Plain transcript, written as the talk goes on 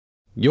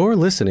You're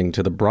listening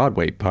to the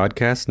Broadway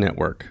Podcast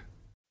Network.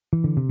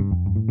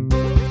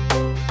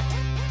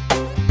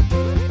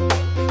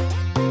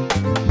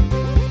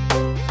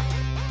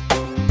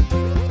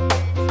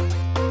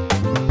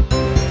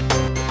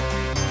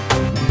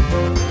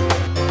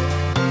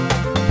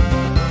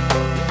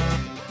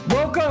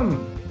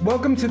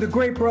 Welcome to the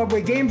Great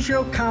Broadway Game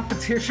Show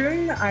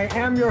Competition. I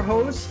am your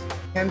host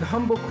and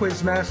humble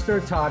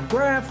quizmaster, Todd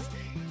Graff,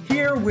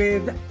 here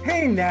with,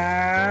 hey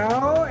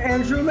now,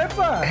 Andrew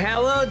Lippa.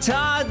 Hello,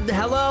 Todd.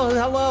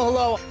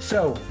 Hello.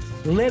 So,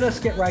 let us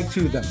get right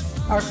to them.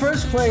 Our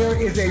first player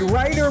is a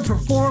writer,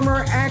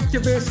 performer,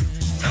 activist,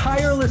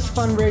 tireless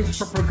fundraiser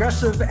for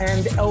progressive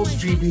and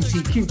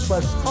LGBTQ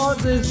plus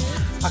causes,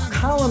 a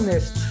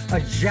columnist, a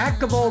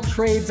jack of all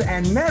trades,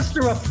 and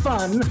master of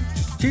fun.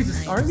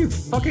 Jesus, aren't you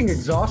fucking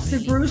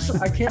exhausted, Bruce?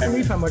 I can't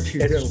believe how much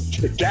you do.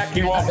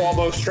 Jacking off all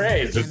those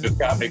trades has just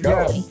got me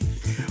going. Yeah.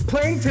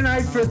 Playing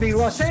tonight for the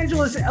Los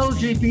Angeles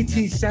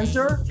LGBT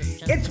Center,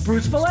 it's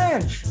Bruce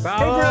Valanche.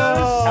 Bravo. Hey,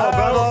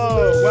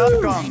 Bruce.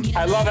 Hello. Welcome.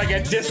 I love I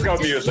get disco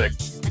music.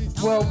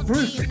 Well,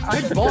 Bruce,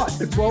 I bought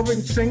the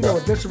 12-inch single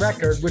of this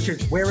record, which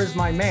is Where Is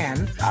My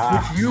Man,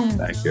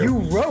 which you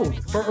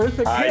wrote for Eartha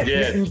Kitt. I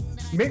did.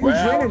 Mittens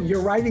Rinnan, you're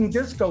writing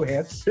disco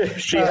hits.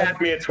 She had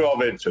me at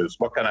 12 inches.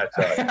 What can I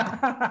tell you?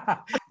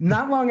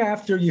 Not long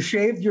after, you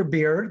shaved your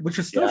beard, which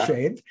is still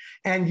shaved,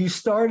 and you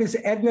starred as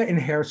Edna in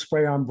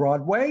Hairspray on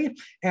Broadway.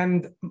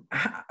 And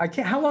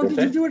how long did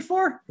you do it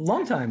for? A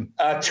long time.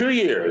 2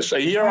 years.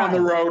 A year on the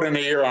road and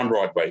a year on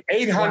Broadway.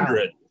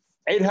 800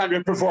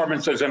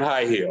 performances in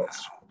high heels.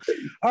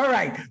 All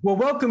right. Well,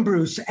 welcome,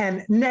 Bruce.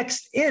 And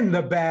next in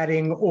the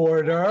batting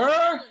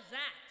order...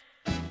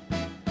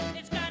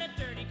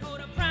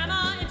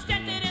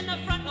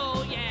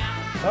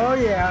 Oh,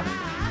 yeah.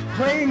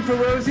 Playing for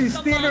Rosie's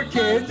Theater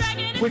Kids,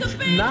 which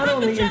not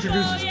only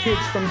introduces kids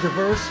from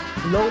diverse,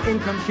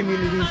 low-income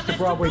communities to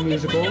Broadway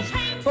musicals,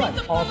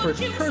 but offers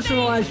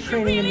personalized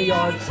training in the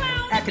arts,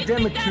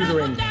 academic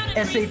tutoring,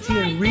 SAT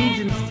and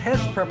Regents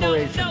test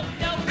preparation,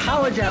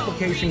 college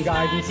application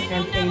guidance,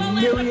 and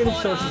a million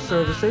social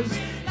services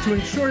to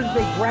ensure that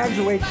they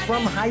graduate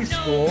from high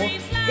school.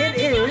 It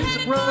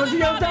is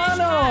Rosie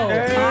O'Donnell.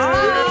 Hey.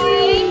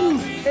 Hi.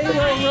 Hey,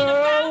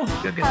 Roro.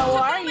 How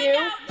are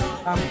you?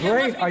 I'm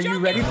great. Are you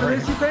ready for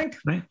this, you think?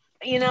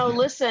 You know,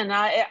 listen,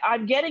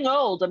 I'm getting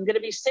old. I'm going to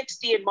be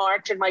 60 in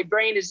March, and my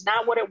brain is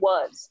not what it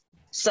was.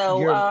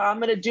 So I'm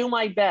going to do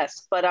my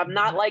best, but I'm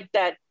not like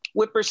that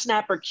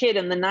whippersnapper kid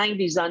in the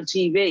 90s on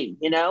TV,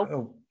 you know?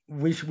 Oh,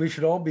 we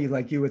should all be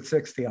like you at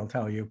 60, I'll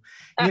tell you.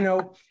 You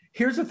know,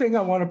 here's the thing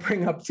I want to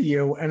bring up to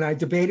you, and I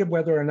debated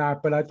whether or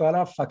not, but I thought,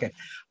 oh, fuck it.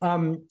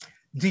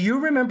 Do you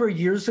remember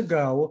years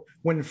ago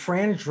when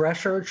Fran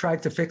Drescher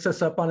tried to fix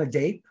us up on a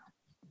date?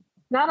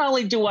 Not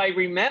only do I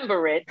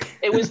remember it,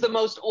 it was the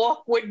most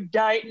awkward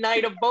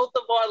night of both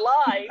of our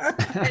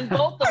lives. And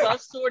both of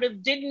us sort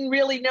of didn't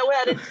really know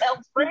how to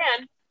tell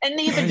Fran, and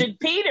neither did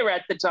Peter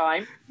at the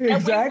time.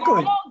 Exactly. And we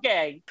were all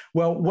gay.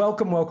 Well,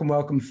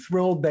 welcome.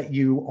 Thrilled that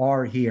you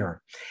are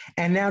here.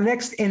 And now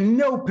next, in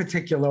no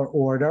particular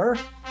order.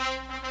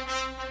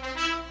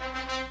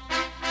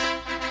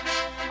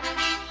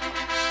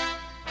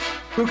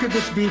 Who could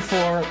this be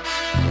for,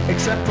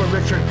 except for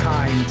Richard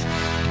Kind?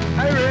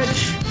 Hi,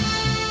 Rich.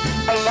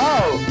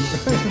 Hello.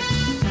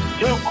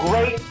 Two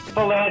great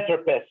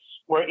philanthropists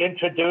were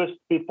introduced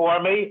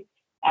before me,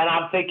 and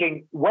I'm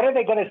thinking, what are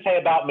they going to say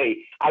about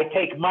me? I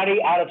take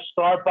money out of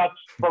Starbucks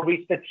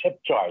barista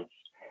tip jars.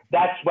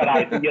 That's what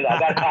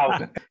that's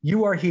how.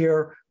 You are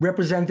here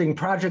representing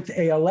Project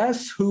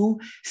ALS,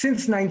 who,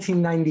 since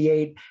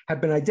 1998,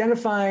 have been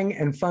identifying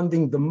and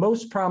funding the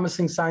most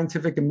promising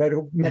scientific and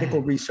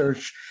medical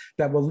research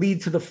that will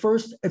lead to the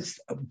first,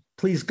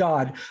 please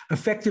God,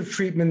 effective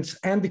treatments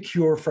and the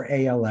cure for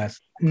ALS.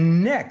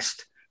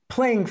 Next,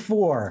 playing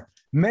for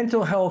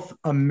Mental Health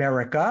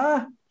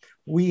America,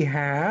 we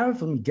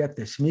have, let me get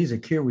this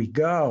music, here we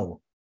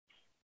go.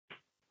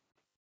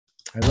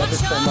 I love it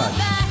so much.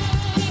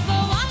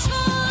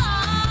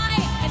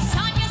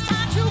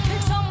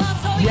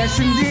 Yes,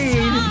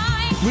 indeed.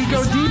 We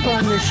go deep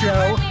on this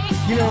show.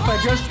 You know, if I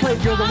just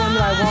played You're the One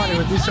That I Want, it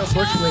would be so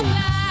Bush League.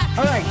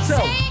 All right, so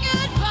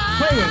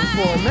playing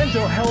for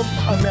Mental Health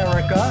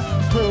America,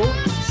 who,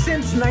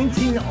 since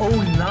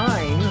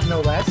 1909,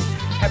 no less,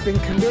 have been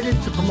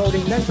committed to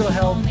promoting mental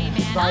health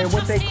via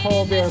what they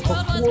call their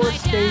before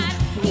stage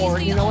 4.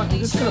 You know what? I'm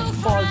just going to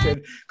park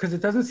it because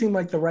it doesn't seem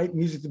like the right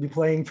music to be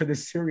playing for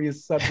this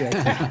serious subject.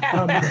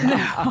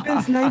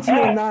 Since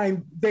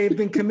 1909, they've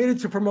been committed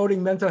to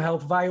promoting mental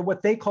health via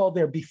what they call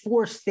their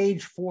before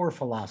stage 4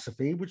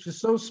 philosophy, which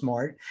is so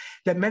smart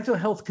that mental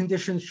health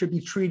conditions should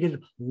be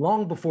treated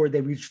long before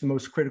they reach the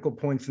most critical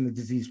points in the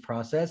disease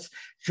process,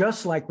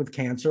 just like with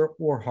cancer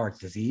or heart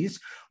disease.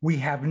 We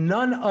have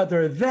none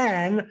other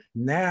than,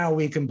 now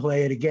we can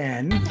play it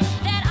again,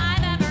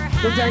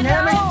 the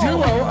dynamic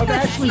duo of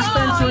Ashley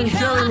Spencer and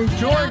Jeremy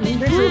Jordan.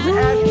 This is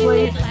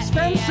Ashley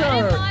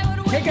Spencer.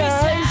 Hey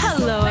guys.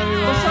 Hello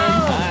everyone.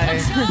 Hi.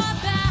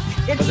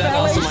 It's Was that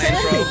Ballet also my intro?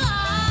 Sandy.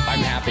 I'm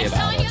happy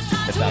about it.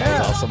 If that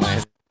was also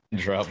my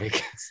intro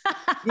because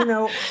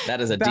that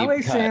is a Ballet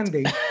deep cut.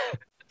 Sandy.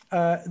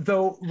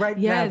 Though right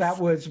now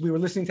Yes. we were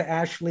listening to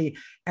Ashley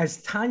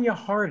as Tanya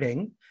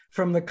Harding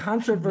from the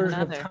concert version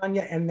of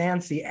Tanya and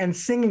Nancy and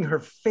singing her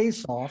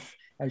face off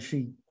as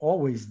she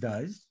always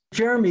does.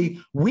 Jeremy,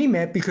 we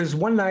met because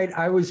one night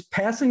I was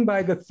passing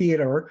by the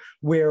theater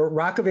where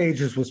Rock of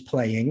Ages was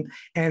playing,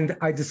 and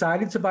I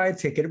decided to buy a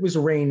ticket. It was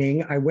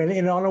raining. I went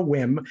in on a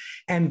whim,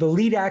 and the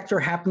lead actor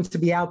happened to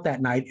be out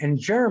that night. And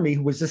Jeremy,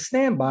 who was a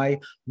standby,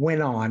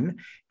 went on.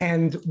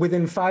 And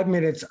within 5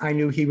 minutes, I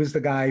knew he was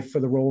the guy for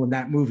the role in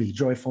that movie,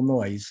 Joyful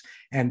Noise.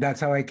 And that's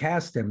how I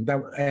cast him.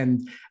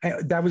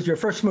 That was your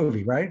first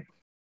movie, right?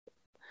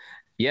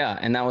 Yeah,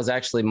 and that was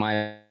actually we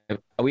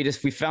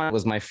found it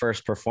was my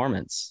first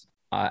performance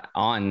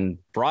on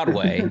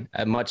Broadway,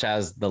 as much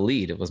as the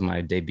lead. It was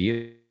my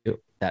debut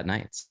that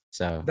night.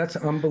 So that's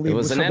unbelievable. It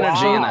was an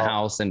energy in the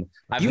house, and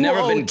I've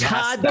never been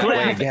cast that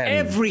way again.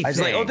 Everything. I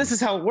was like, oh, this is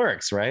how it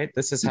works, right?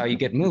 This is how you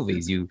get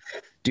movies. You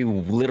do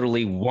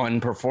literally one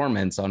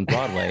performance on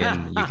Broadway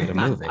and you get a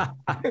movie.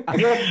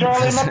 You're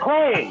Shirley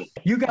MacLaine.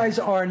 You guys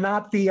are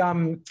not the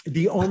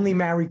only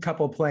married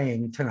couple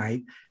playing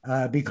tonight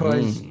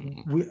because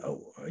we,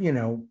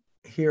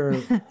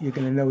 here you're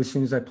going to know as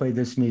soon as I play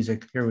this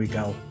music. Here we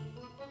go.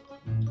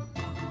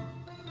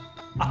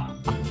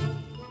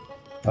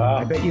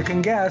 I bet you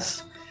can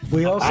guess.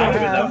 We also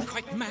have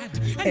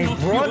a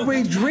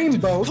Broadway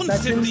dreamboat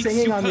that's been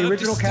singing on the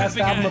original cast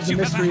album of The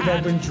Mystery of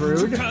Edwin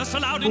Drood,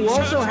 who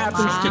also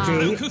happens to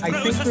be, I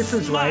think this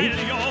is right,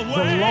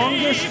 the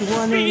longest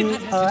running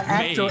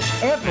actor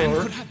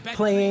ever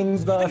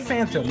playing the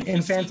Phantom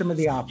in Phantom of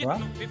the Opera.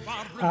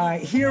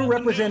 Here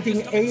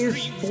representing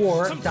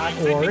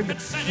AIS4.org,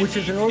 which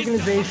is an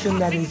organization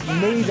that is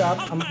made up,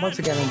 once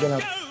again, I'm going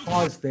to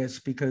pause this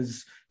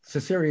because it's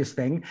a serious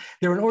thing.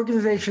 They're an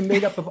organization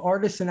made up of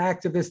artists and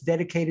activists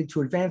dedicated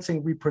to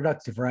advancing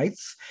reproductive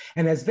rights.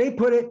 And as they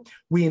put it,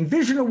 we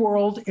envision a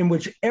world in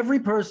which every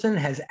person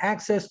has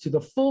access to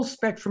the full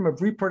spectrum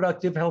of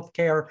reproductive health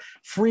care,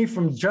 free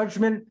from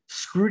judgment,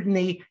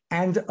 scrutiny,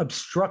 and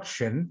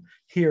obstruction.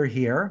 Hear,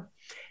 hear.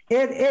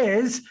 It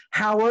is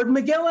Howard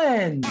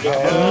McGillen.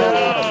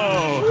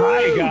 Oh,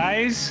 hi,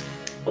 guys.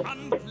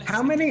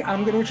 How many?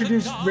 I'm going to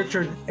introduce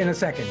Richard in a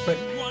second, but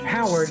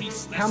Howard,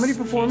 how many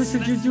performances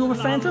did you do with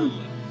Phantom?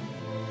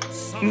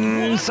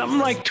 Something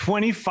like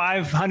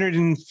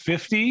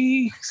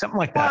 2,550, something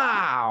like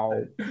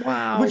that.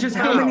 Wow. Which is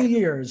how many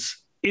years?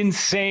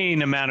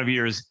 Insane amount of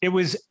years. It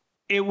was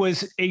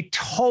a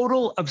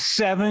total of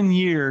 7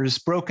 years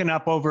broken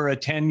up over a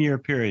 10-year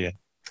period.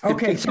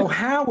 Okay, so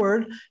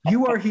Howard,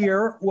 you are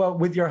here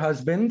with your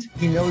husband.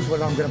 He knows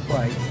what I'm going to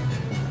play.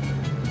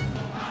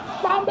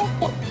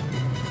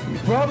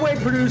 Broadway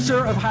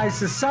producer of High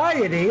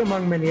Society,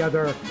 among many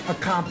other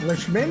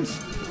accomplishments.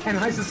 And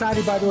High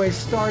Society, by the way,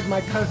 starred my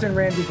cousin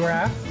Randy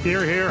Graff.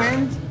 Here, here.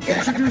 And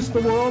introduced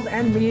the world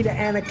and me to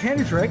Anna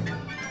Kendrick.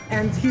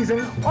 And he's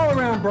an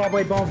all-around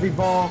Broadway bon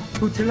vivant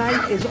who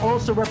tonight is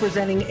also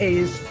representing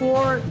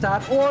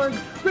AIS4.org,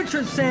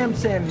 Richard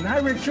Sampson. Hi,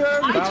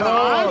 Richard.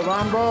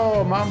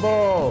 Hi,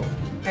 Mambo.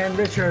 And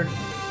Richard,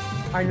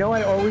 I know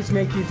I always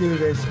make you do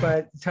this,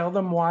 but tell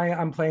them why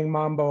I'm playing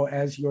Mambo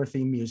as your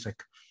theme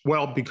music.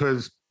 Well,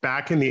 because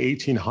back in the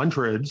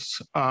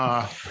 1800s,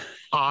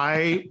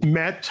 I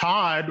met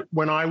Todd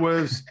when I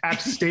was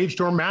at Stage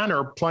Door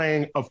Manor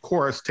playing, of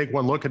course, Take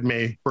One Look at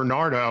Me,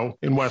 Bernardo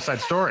in West Side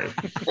Story.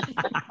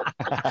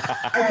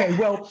 Okay,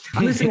 well,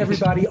 listen,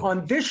 everybody,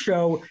 on this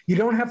show, you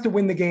don't have to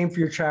win the game for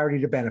your charity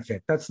to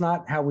benefit. That's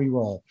not how we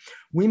roll.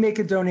 We make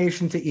a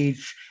donation to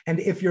each. And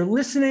if you're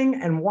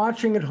listening and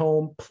watching at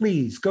home,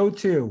 please go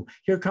to,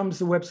 here comes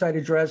the website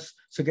address.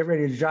 So get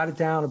ready to jot it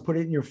down and put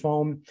it in your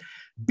phone.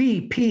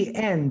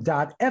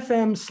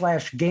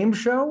 bpn.fm/game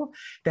show.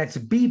 That's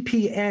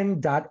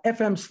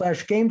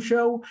bpn.fm/game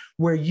show,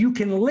 where you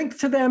can link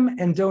to them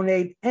and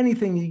donate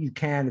anything that you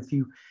can. If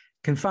you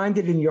can find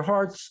it in your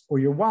hearts or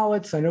your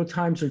wallets. I know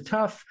times are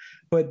tough,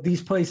 but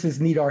these places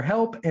need our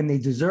help and they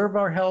deserve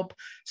our help.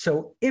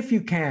 So if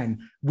you can,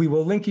 we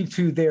will link you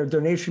to their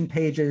donation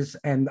pages,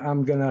 and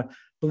I'm going to,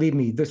 believe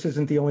me, this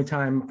isn't the only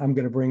time I'm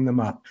going to bring them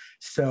up.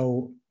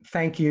 So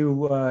thank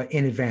you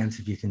in advance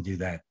if you can do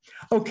that.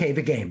 Okay,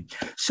 the game.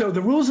 So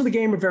the rules of the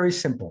game are very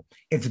simple.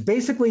 It's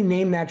basically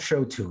name that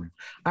show tune.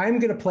 I'm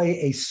going to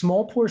play a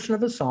small portion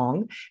of a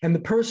song, and the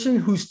person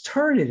whose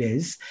turn it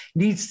is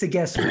needs to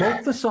guess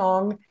both the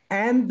song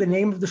and the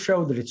name of the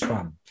show that it's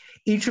from.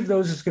 Each of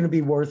those is going to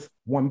be worth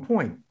 1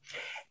 point.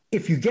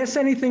 If you guess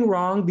anything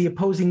wrong, the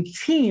opposing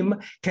team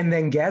can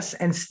then guess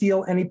and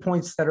steal any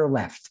points that are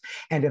left.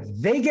 And if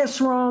they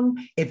guess wrong,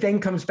 it then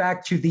comes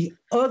back to the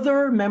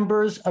other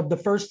members of the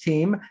first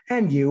team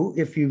and you,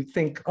 if you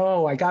think,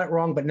 oh, I got it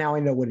wrong, but now I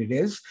know what it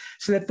is,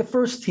 so that the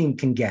first team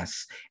can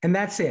guess. And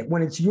that's it.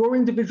 When it's your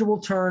individual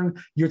turn,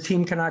 your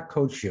team cannot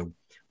coach you.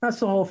 That's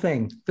the whole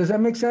thing. Does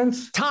that make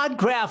sense? Todd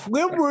Graff,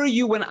 where were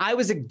you when I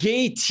was a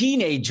gay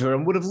teenager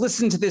and would have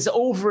listened to this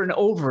over and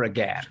over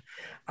again?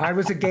 I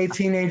was a gay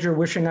teenager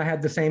wishing I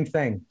had the same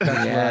thing.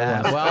 That's where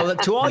I was. Well,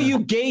 to all you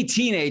gay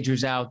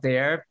teenagers out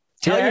there,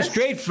 Tell your Yes?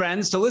 straight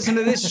friends to listen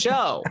to this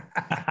show.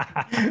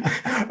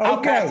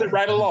 I'll pass Okay. it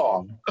right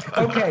along.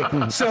 Okay.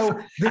 So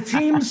the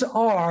teams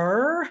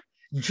are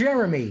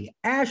Jeremy,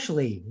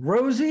 Ashley,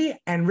 Rosie,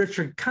 and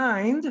Richard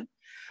Kind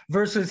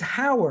versus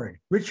Howard,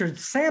 Richard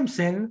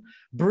Sampson,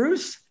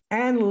 Bruce,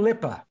 and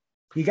Lipa.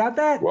 You got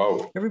that?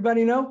 Whoa.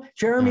 Everybody know?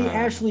 Jeremy,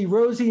 Ashley,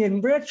 Rosie,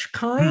 and Rich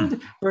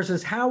Kind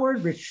versus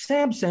Howard, Rich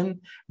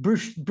Sampson,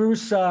 Bruce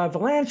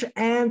Valanche,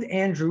 and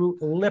Andrew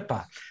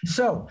Lipa.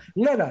 So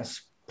let us,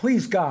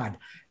 please God,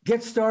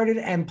 get started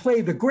and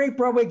play the Great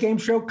Broadway Game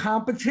Show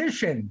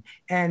competition.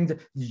 And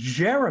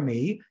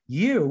Jeremy,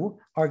 you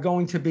are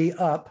going to be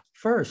up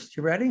first.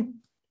 You ready?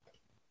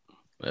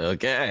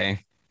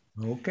 Okay.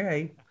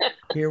 Okay.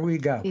 Here we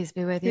go. Peace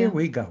be with you. Here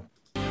we go.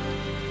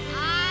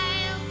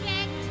 I'll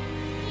bet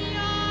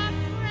your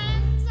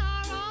friends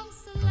are all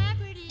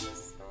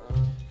celebrities.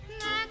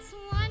 That's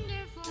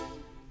wonderful.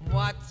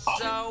 What's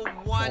so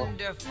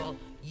wonderful?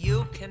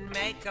 You can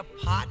make a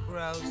pot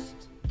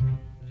roast.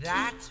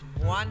 That's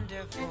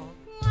wonderful.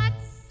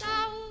 What's so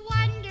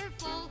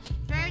wonderful?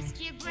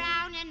 First you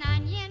brown an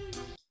onion.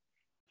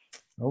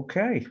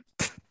 Okay.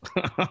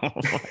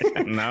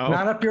 No.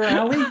 Not up your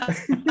alley?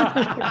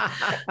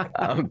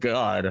 Oh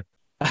God.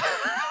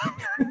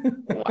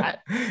 What?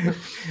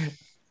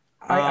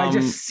 I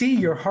just see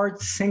your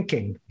heart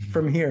sinking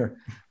from here.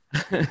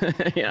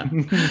 Yeah.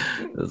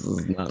 This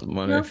is not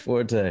my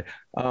forte.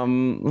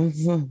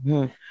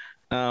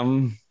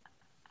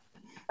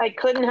 I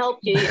couldn't help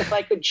you. If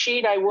I could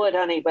cheat, I would,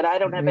 honey, but I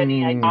don't have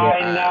any idea.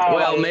 I know.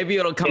 Well, maybe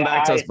it'll come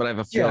back to us, but I have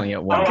a feeling it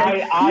Oh, won't.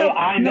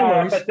 I No know,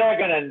 worries. but they're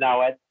gonna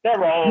know it.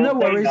 They're old. No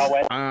worries. They know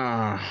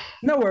it.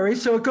 No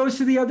worries. So it goes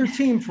to the other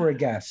team for a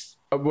guess.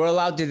 We're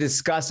allowed to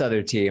discuss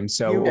other teams.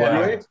 So You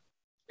are. It's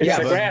Yeah,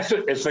 the but- grass.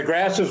 It's the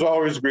grass is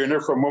always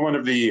greener from Woman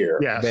of the Year.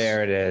 Yes.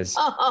 there it is.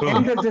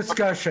 End of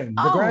discussion.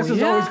 The grass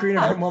is always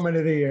greener for Moment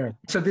of the Year.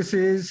 So this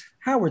is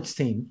Howard's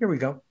team. Here we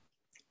go.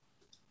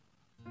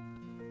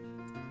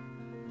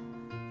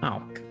 Oh.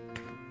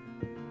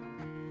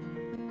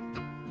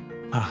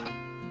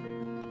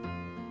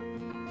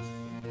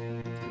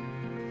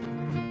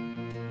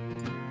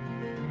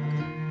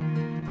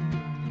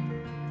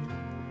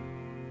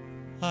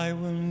 I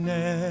will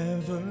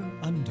never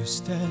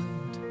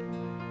understand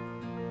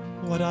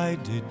what I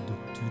did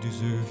to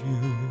deserve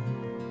you,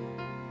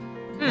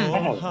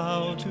 or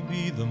how to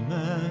be the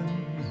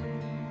man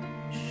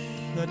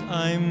that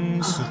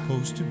I'm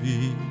supposed to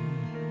be.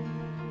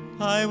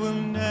 I will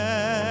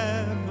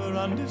never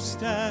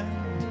understand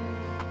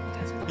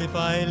if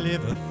I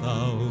live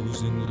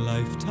 1,000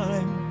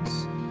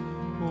 lifetimes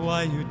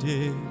why you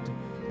did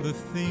the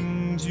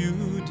things you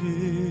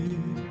did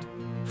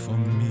for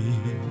me.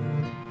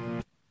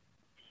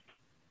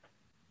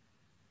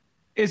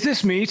 Is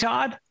this me,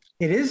 Todd?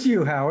 It is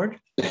you, Howard.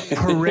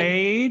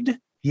 Parade?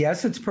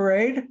 Yes, it's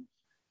Parade.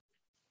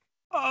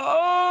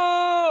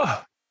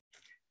 Oh!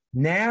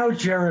 Now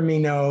Jeremy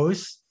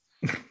knows.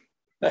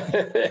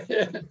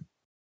 I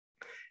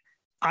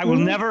will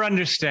never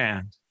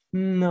understand.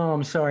 No,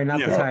 I'm sorry, not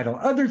the Yeah. title.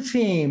 Other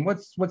team,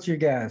 what's your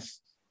guess?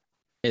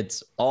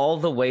 It's all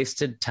the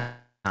wasted time.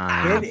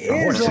 It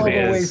is all the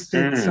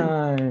wasted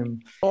time.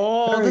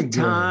 All Very the good.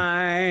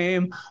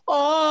 time,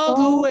 all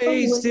the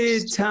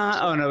wasted time.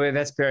 Oh no, wait,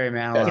 that's Barry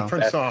Manilow.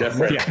 Different song.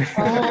 different.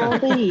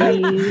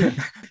 Yeah.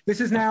 This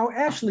is now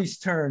Ashley's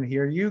turn.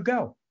 Here you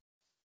go.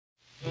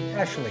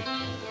 Ashley.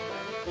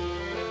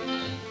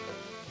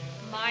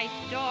 My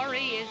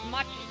story is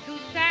much too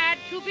sad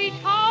to be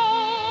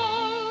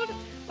told,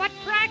 but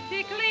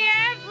practically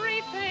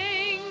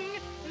everything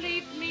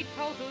leaves me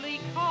totally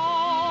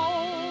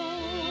cold.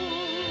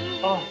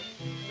 Oh.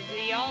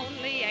 The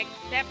only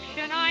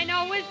exception I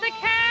know is the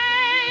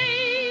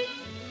case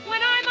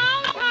when I'm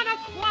out on a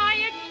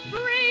quiet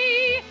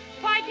spree,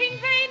 fighting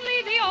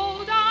vainly the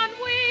old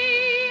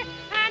ennui,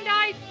 and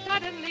I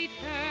suddenly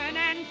turn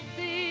and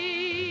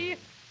see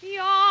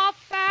your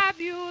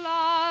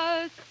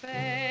fabulous face.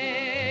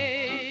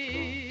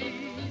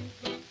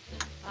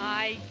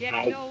 I get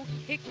no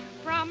kick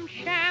from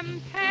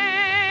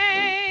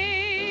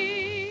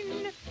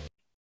champagne.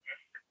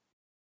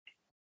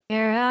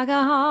 Your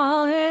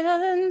alcohol, it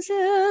doesn't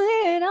soothe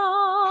it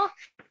all.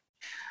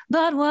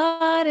 But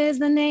what is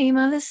the name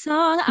of the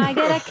song? I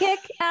get a kick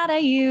out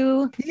of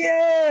you.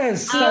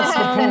 Yes, that's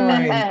the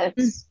point.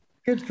 Yes.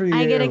 Good for you.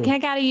 I get a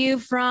kick out of you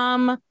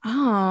from,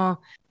 oh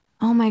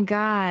my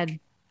God.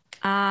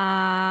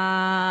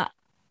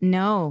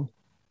 No,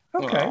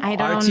 Okay. I Our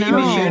don't team in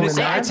know.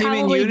 unison- I our team in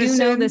probably do know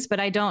unison? this, but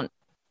I don't.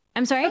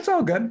 I'm sorry. That's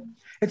all good.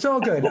 It's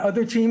all good.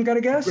 Other team got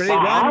a guess? Ready?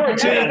 Howard 1,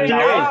 2, doesn't 3.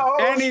 know.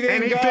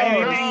 Anything goes.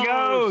 Anything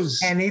goes. goes.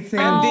 Anything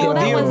And goes. the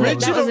that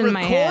original was in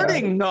my head.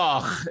 recording,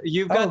 Noch.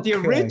 You've got the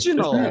Okay.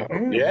 original.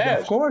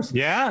 Yes. Of course.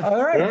 Yeah.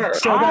 All right.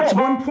 So that's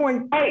 1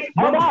 point. Hey,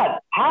 hold on.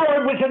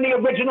 Howard was in the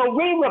original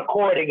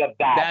re-recording of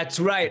that. That's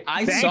right.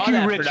 I Thank saw you,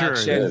 that Richard.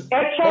 production. It's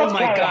Oh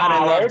my okay, God, I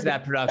Howard. loved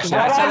that production. What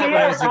I saw I'm that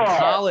when I was in here for.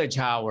 college,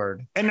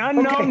 Howard. An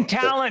unknown Okay.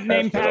 talent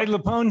named Patty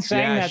LuPone sang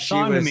Yeah, that she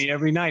song to was- me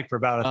every night for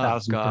about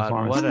 1,000 God,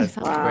 performances.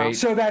 what a great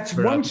So that's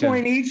production. 1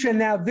 point each. And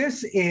now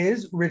this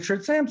is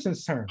Richard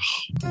Sampson's turn.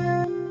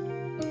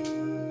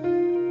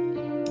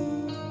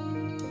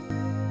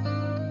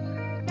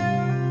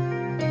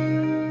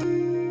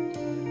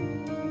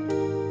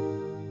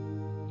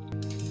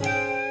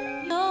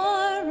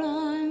 You're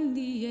on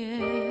the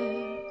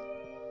air.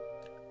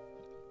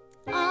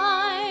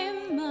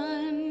 I'm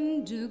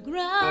underground.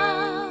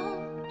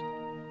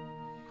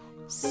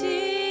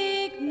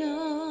 Signals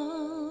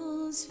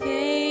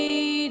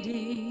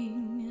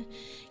fading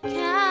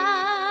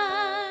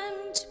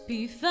can't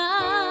be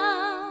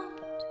found.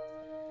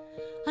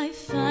 I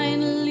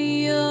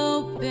finally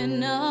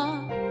open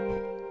up.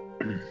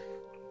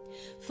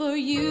 For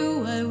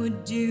you, I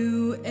would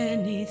do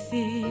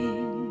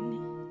anything.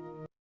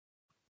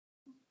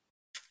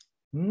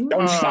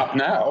 Don't stop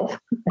now.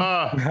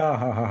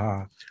 I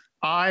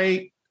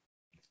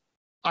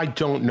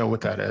don't know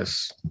what that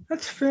is.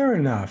 That's fair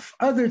enough.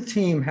 Other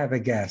team have a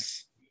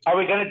guess. Are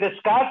we going to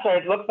discuss, or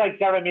it looks like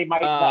Jeremy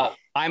might know?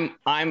 I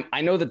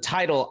know the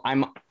title.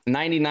 I'm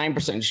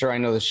 99% sure I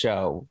know the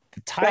show. The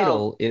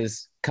title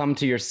is Come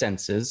to Your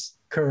Senses.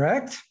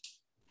 Correct.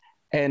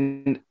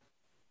 And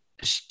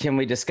can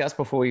we discuss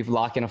before we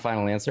lock in a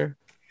final answer?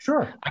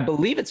 Sure. I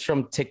believe it's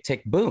from Tick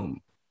Tick Boom.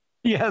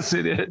 Yes,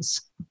 it is.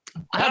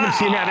 I haven't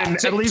seen that in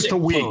at least a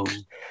week.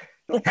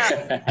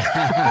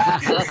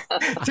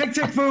 Tick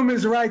Tick Boom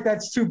is right.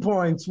 That's 2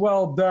 points.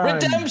 Well done.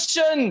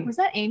 Redemption. Was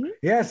that Amy?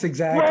 Yes, We're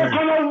exactly.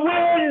 gonna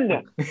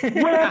win!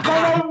 We're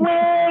gonna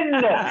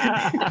win!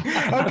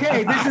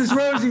 Okay, this is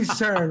Rosie's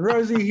turn.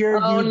 Rosie, here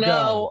Oh you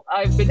no,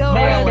 I've been Go,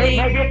 failing.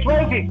 Maybe it's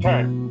Rosie's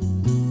turn.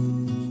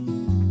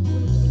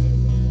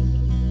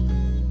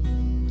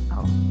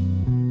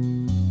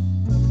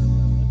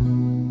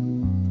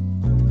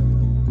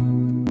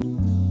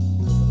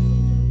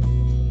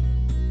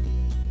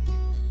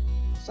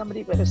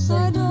 Somebody better I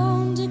sing.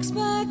 don't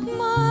expect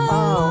my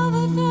love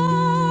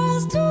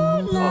affairs to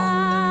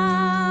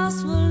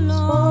last for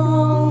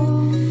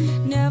long.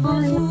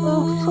 Never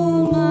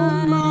fool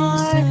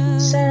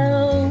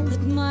myself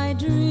that my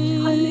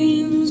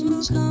dreams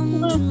will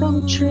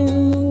come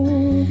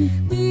true.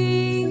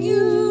 Being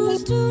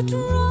used to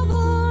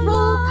trouble,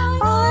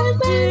 I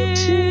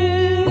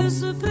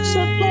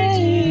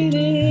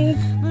anticipated,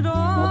 but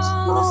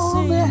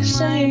all the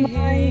same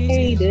I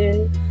hate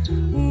it.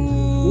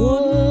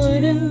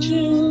 Wouldn't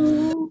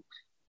you?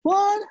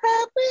 What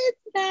happened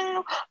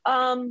now?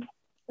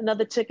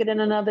 Another ticket in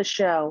another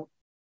show,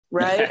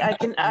 right?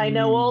 I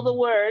know all the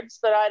words,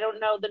 but I don't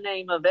know the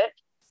name of it.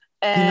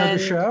 Do you know the And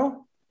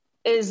show?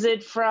 is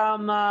it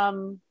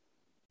from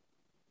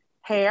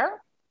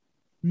Hair?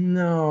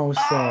 No,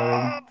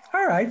 sorry.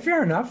 All right,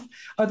 fair enough.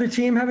 Other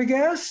team have a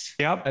guess?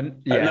 Yep.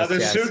 Another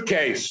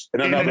suitcase in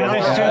In another another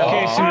hall.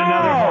 suitcase in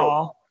another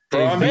hall.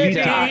 From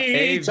Evita.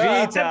 Evita.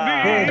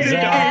 Evita.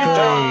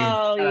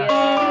 Exactly.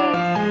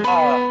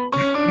 Oh,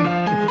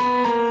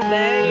 yeah.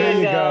 There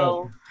you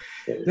go.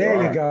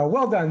 There you go.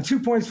 Well done. 2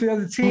 points for the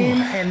other team.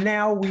 And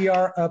now we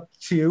are up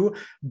to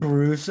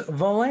Bruce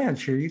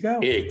Valanche. Here you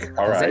go. Eek.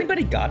 All Has right.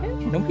 anybody got it?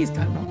 Nobody's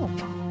got it all.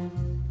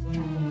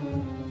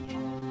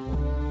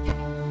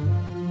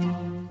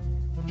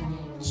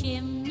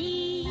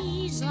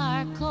 Chimneys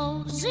are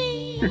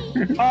cozy.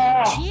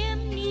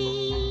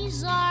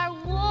 Chimneys are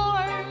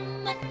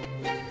warm.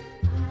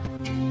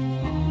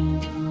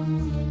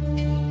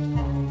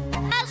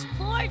 As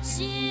ports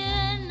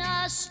in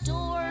a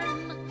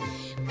storm,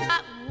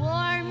 but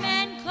warm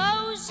and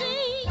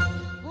cozy,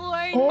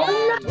 or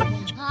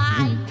not,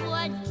 I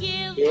would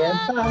give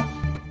up.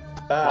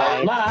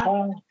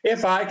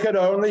 If I could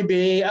only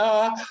be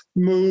a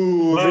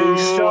movie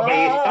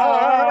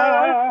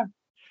star.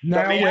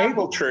 Now, From the wait.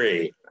 apple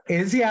tree. It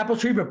is the apple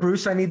tree, but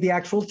Bruce, I need the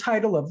actual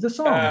title of the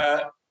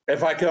song.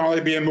 If I could only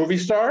be a movie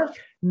star.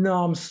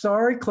 No, I'm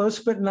sorry. Close,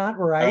 but not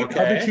right. Okay.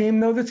 Other team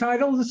know the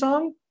title of the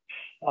song?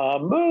 A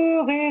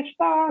movie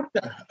star.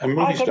 A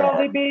movie I could star.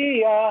 only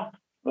be a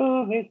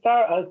movie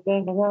star. I don't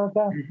know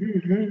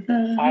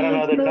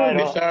the Movie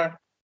title. star.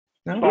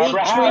 No?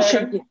 Barbara Harris.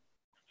 Tricia.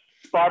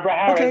 Barbara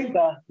Harris. Okay.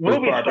 With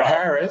Movie Barbara star.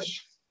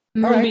 Harris.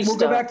 All right, Movie we'll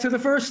star. go back to the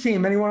first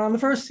team. Anyone on the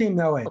first team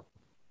know it?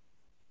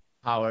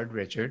 Howard,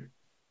 Richard.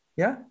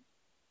 Yeah?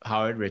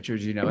 Howard,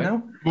 Richard, you know it?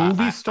 No?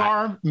 Movie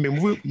star?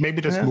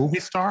 Maybe just Yeah. movie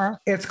star?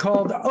 It's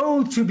called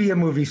Oh to Be a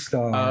Movie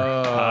Star.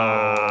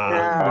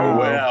 Oh,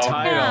 well.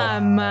 Title.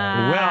 Come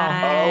on. Oh,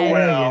 There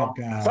well.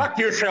 you go. Fuck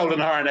you, Sheldon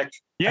Harnick.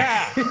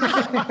 Yeah. It's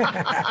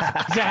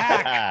a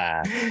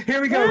hack. Here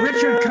we go.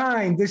 Richard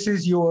Kind, this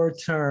is your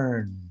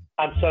turn.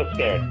 I'm so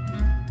scared.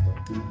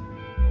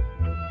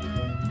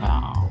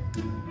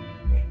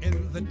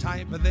 In the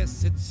time of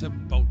this, it's a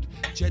boat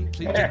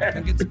gently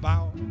dipping its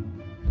bow.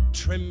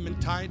 trim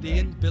and tidy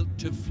and built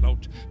to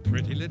float.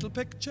 Pretty little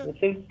picture.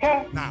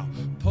 Now,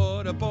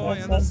 put a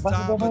boy on the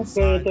starboard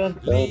side,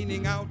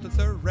 leaning out at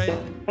the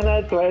rail.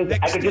 I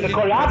could do the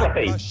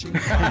choreography. Slim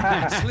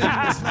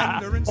and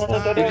slender and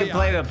starry. You can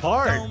play the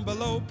part. Down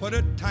below, put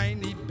a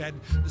tiny bed.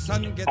 The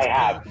sun gets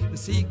cold, the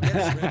sea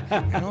gets red,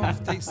 and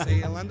off they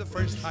sail on the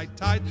first high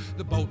tide.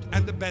 The boat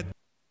and the bed.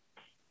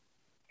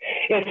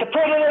 It's a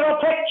pretty little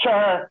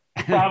picture.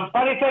 Some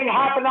funny thing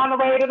happened on the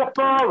way to the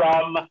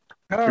forum.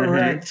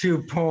 Correct,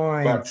 2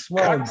 points.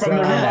 Well cut from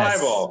the done.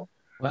 revival.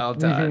 Well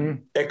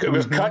done. It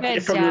was cut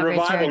Good from job, the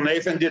revival. Richard.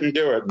 Nathan didn't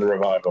do it in the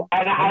revival.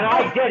 And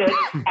I did it,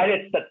 and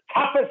it's the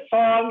toughest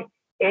song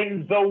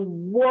in the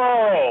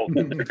world.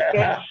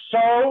 It's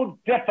so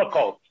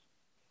difficult,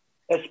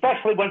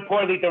 especially when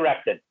poorly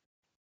directed.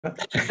 No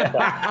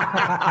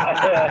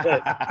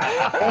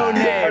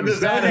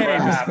names.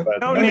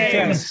 No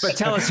names. But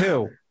tell us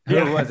who.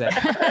 Who was it?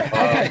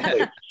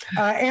 Okay.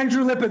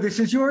 Andrew Lippa, this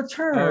is your Oh,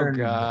 turn.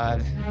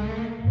 God.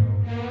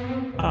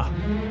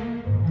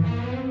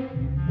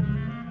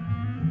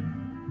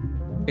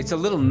 It's a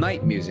little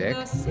night music.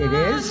 It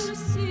is.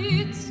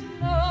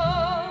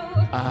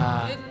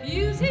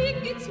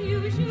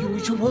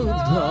 Usual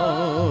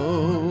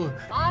glow.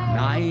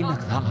 9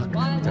 o'clock.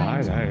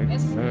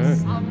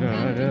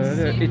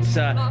 It's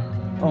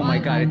oh my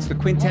God! It's the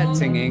quintet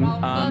singing.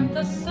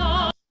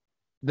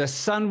 The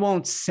sun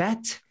won't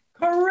set.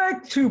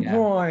 Correct, 2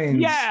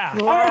 points. Yeah.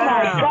 Oh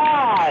my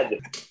God!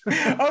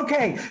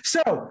 Okay,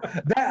 so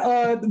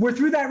that we're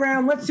through that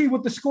round. Let's see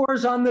what the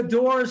scores on the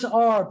doors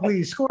are,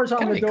 please. Scores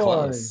on the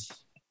doors.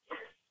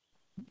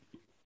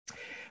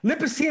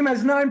 Lippa's team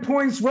has 9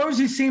 points.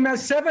 Rosie's team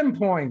has 7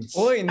 points.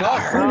 Boy,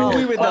 not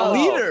we were the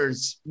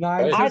leaders.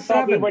 9 to I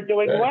thought 7. we were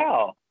doing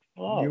well.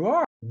 Oh. You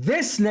are.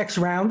 This next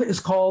round is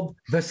called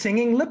the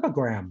Singing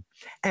Lipogram,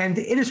 and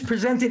it is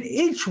presented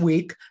each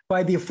week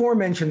by the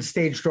aforementioned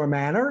Stage Door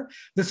Manor,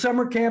 the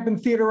summer camp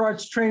and theater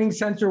arts training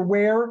center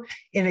where,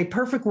 in a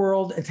perfect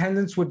world,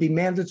 attendance would be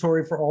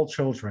mandatory for all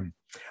children.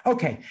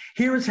 Okay,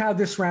 here is how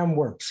this round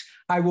works.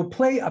 I will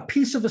play a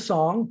piece of a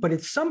song, but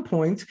at some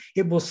point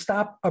it will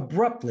stop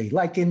abruptly,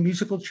 like in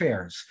musical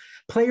chairs.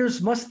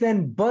 Players must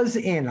then buzz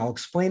in. I'll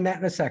explain that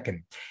in a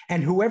second.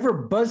 And whoever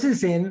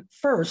buzzes in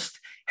first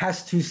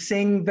has to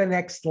sing the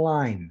next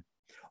line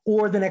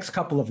or the next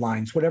couple of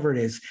lines, whatever it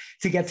is,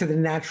 to get to the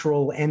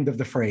natural end of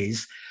the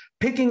phrase,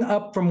 picking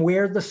up from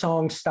where the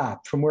song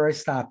stopped, from where I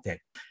stopped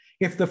it.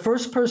 If the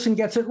first person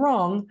gets it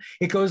wrong,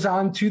 it goes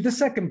on to the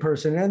second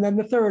person and then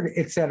the third,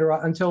 etc.,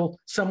 until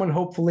someone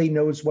hopefully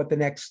knows what the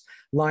next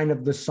line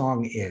of the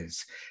song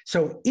is.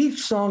 So each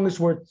song is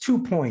worth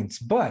 2 points,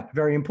 but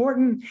very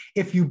important,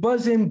 if you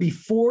buzz in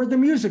before the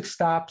music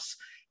stops,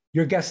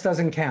 your guess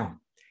doesn't count.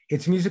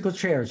 It's musical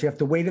chairs. You have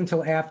to wait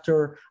until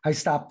after I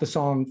stop the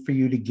song for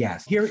you to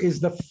guess. Here is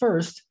the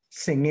first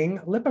singing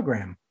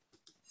lipogram.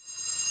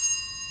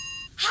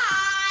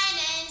 Hi,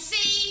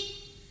 Nancy.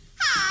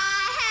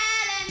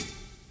 Hi, Helen.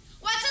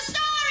 What's the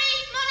story?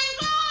 Morning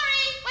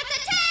glory. What's the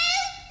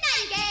tale?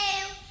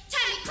 Nightingale.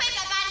 Tell me quick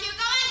about you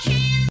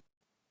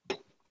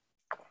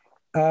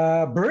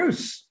going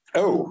Bruce.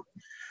 Oh,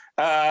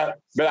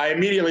 but I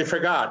immediately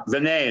forgot the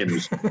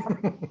names.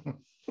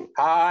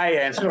 Hi,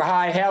 answer.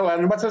 Hi,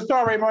 Helen. What's the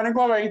story? Morning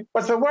glory.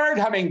 What's the word?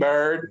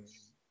 Hummingbird.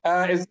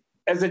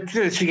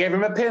 She gave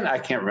him a pin. I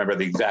can't remember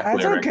the exact That's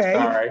lyrics. okay.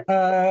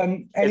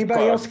 Sorry.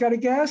 Anybody else got a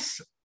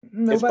guess?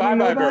 Nobody, it's Bye Bye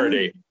nobody?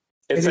 Birdie.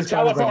 It's a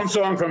telephone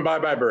song from Bye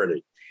Bye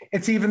Birdie.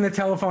 It's even the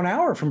telephone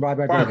hour from Bye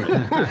Bye Birdie.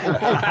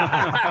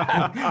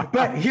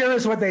 But here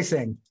is what they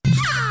sing.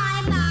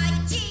 Hi,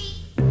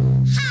 Margie.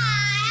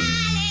 Hi,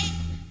 Alice.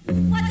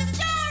 What's the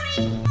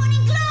story?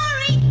 Morning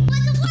glory.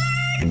 What's the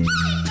word?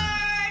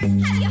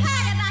 Hummingbird. Have you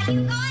heard about you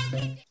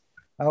going?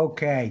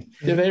 Okay.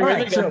 Do they All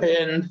really right, get a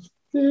pin?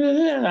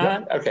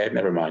 Okay,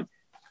 never mind.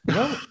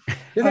 No.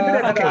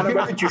 Okay.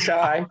 Wasn't you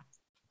shy?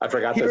 I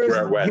forgot that's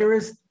where it went.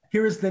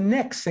 Here is the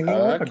next singing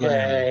lipogram.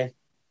 Okay.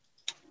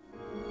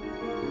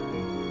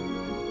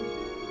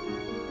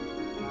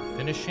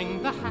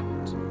 Finishing the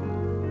hat.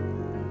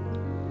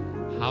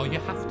 How you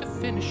have to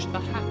finish the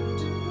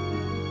hat.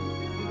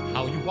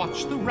 How you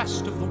watch the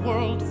rest of the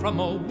world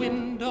from a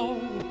window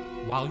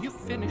while you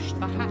finish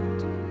the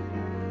hat.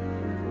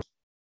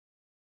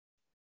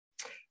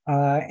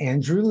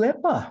 Andrew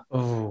Lippa.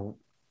 Oh,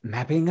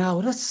 mapping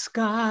out a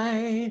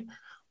sky.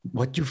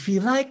 What you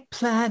feel like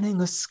planning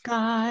a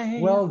sky.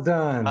 Well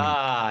done.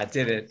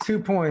 Did it. 2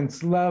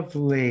 points.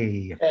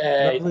 Lovely.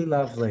 Hey.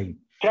 Lovely.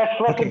 Just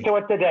listen to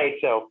it today,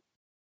 so.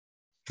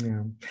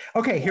 Yeah.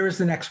 Okay, here is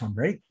the next one.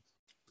 Ready?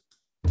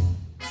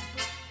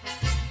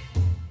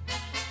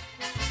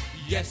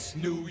 Yes,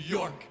 New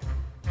York.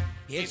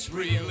 It's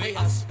really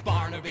us,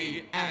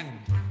 Barnaby and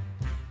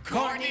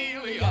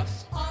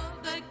Cornelius. All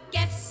the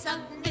guests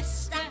of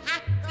Mr.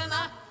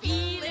 Hackler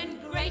feeling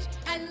great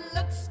and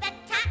look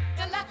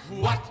spectacular.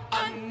 What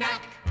a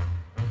knack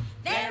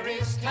there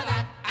is to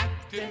that,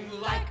 acting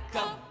like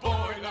a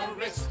born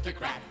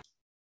aristocrat.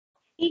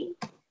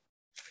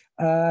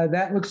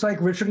 That looks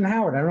like Richard and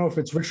Howard. I don't know if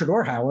it's Richard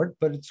or Howard,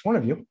 but it's one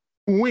of you.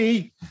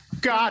 We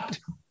got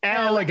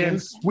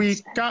elegance. We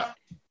got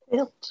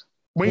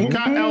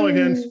Mm-hmm.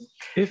 elegance.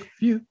 If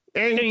you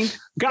Ain't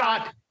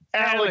got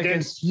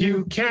elegance,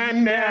 you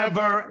can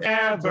never,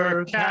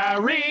 ever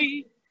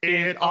carry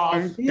it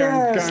on.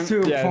 Yes,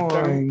 2 Yeah,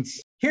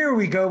 points. Here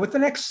we go with the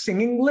next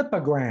singing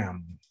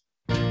lipogram.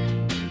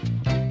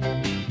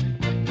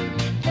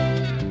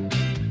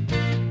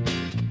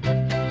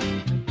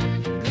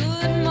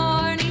 Good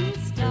morning,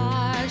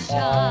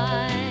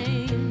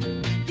 starshine.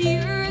 The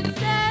earth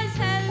says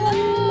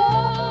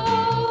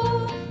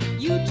hello.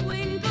 You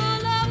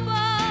twinkle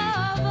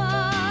above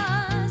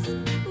us.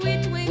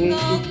 We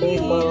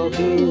twinkle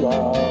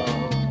below.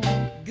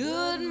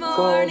 Good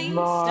morning,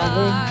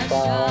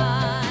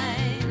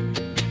 starshine.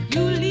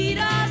 You lead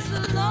us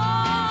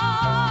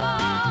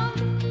along,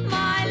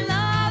 my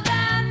love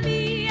and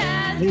me,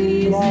 as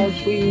we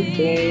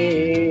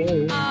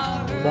sing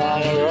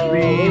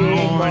every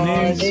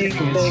morning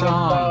singing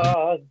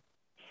song.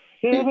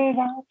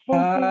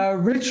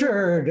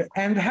 Richard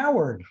and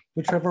Howard,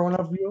 whichever one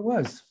of you it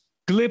was.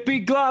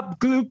 Glippy glop,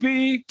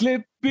 gloopy,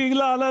 glippy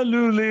la la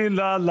looly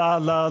la la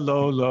la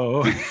lo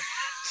lo.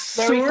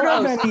 Sort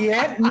of, and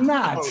yet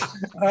not. So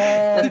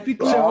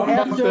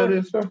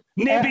after,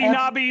 Nibby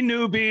nobby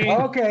newbie.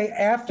 okay,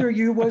 after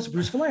you was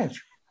Bruce Valanche.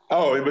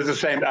 Oh, it was the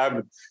same.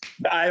 I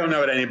don't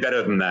know it any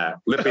better than that.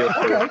 Lippy.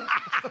 Okay.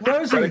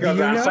 Rosie, do you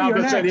know you're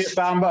next?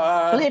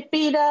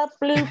 Flippy da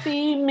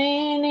floopy,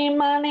 mini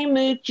money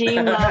moochie,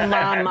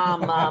 mama,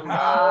 mama,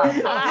 mama.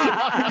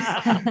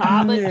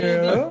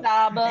 No.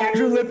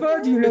 Andrew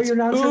Lippo, do you know your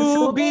nonsense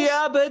syllables?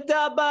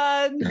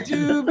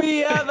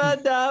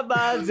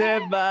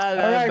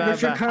 All right,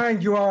 Richard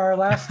Kind, you are our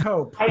last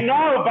hope. I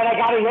know, but I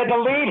got to hear the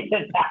lead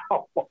in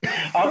now.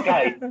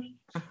 Okay.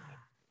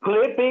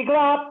 Clippy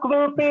glop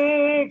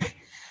gloopy.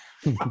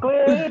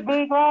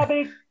 Clippy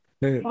gloppy.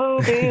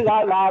 Gloopy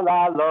la la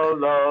la lo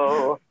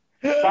lo.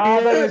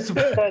 That's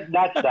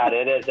not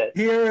it, is it?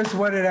 Here is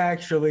what it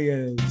actually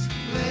is.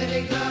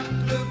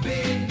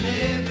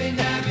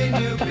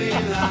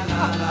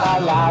 La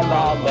la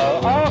la lo.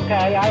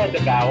 Okay, I had the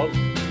vowels.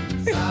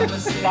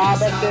 Saba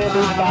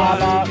sibi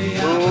saba,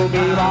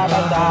 booby baba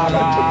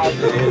saba.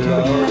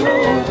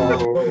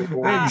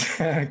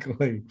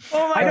 Exactly.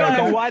 Oh my I God, don't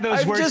know why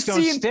those I've words just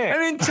don't seen stick.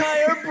 an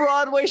entire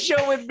Broadway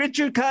show with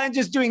Richard Kind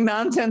just doing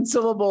nonsense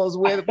syllables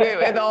with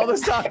all the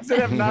songs that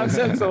have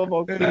nonsense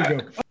syllables. There you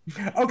go.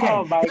 Okay,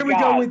 Oh my here we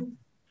God. go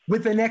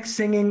with the next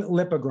singing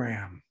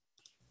lipogram.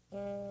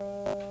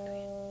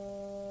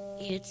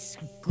 It's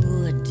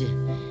good,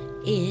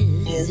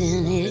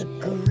 isn't it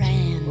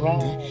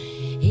grand?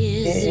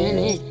 Isn't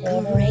it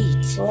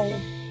great?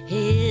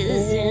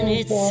 Isn't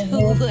it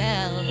swell?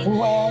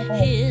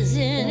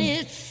 Isn't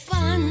it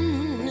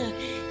fun?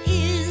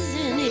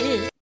 Isn't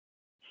it?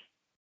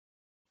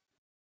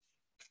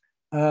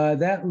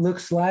 That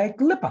looks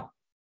like Lipa.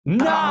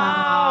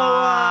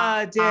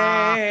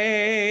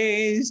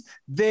 Nowadays,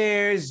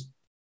 there's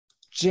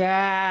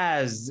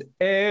jazz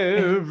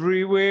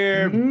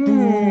everywhere,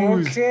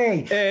 booze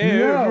Okay.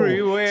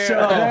 everywhere. No. So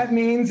that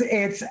means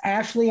it's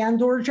Ashley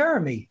and/or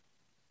Jeremy.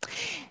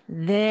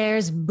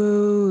 There's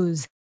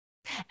booze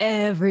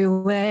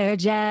everywhere,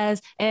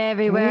 jazz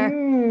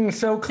everywhere.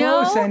 So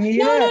close, and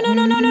yet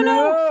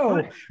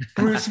No.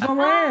 Bruce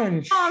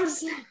Valanche.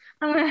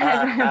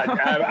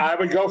 I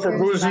would go for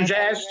blues and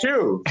jazz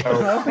too. So.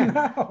 Oh,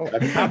 no.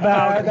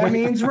 That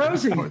means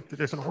Rosie.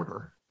 There's an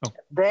order.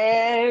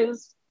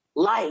 There's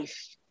life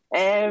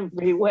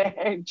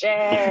everywhere,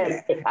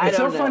 jazz. It's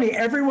so funny.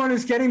 Everyone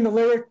is getting the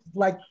lyric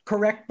like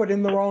correct, but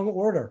in the wrong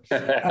order.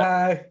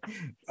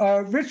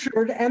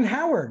 Richard and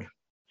Howard.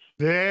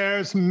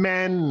 There's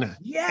men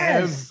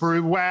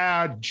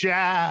everywhere,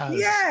 jazz.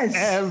 Yes.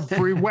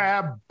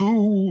 Everywhere,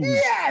 booze.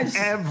 Yes.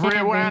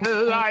 Everywhere,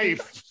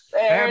 life.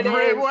 There it is.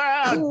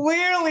 Everywhere.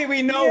 Clearly,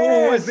 we know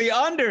who was the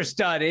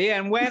understudy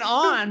and went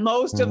on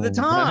most of the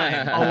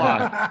time. A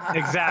lot.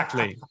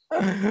 Exactly.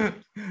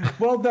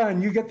 Well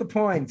done. You get the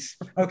points.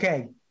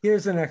 Okay,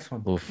 here's the next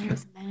one.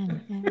 There's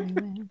men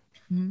everywhere.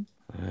 Mhm.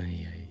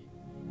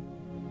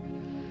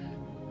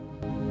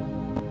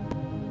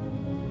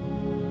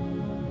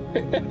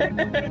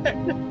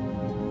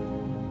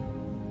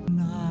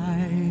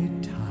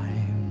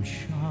 Nighttime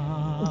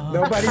shine.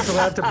 Nobody's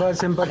allowed to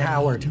buzz him but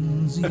Howard.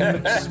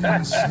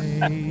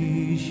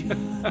 Sensation,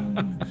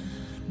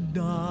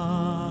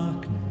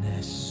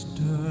 darkness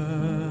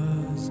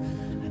stirs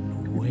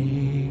and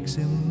wakes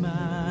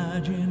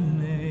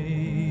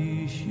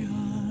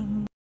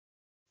imagination.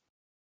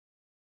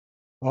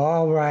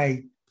 All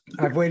right.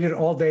 I've waited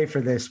all day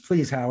for this.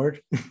 Please, Howard.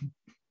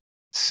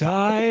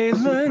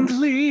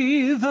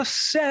 Silently the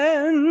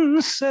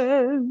senses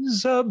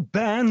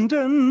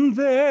abandon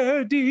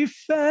their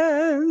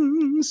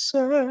defenses.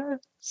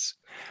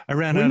 I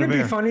ran Wouldn't out it of be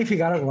air. funny if you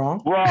got it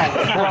wrong? Wrong.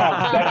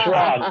 That's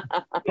wrong.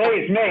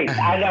 Please, me.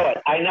 I know it.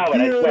 I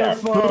swear.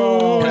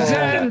 Booze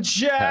and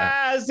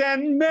jazz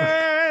and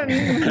men.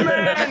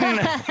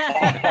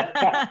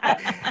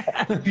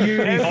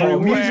 Beautiful. Everywhere.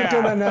 Music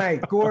of the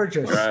night.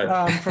 Gorgeous.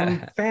 Right.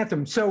 From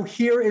Phantom. So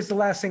here is the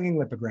last singing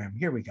lipogram.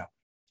 Here we go.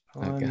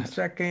 1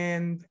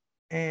 second.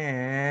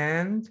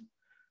 And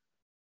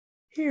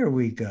here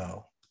we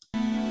go.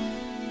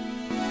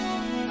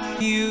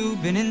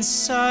 You've been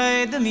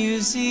inside the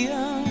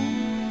museum.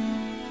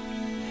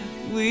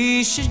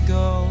 We should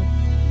go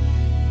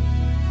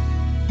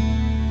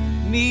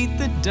meet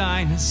the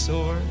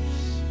dinosaurs,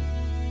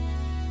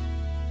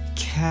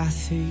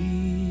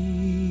 Kathy.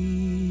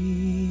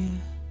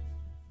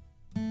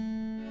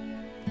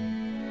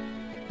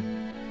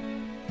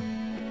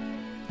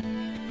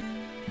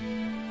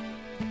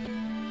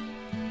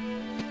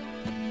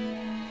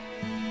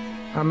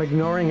 I'm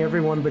ignoring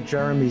everyone but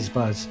Jeremy's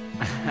buzz.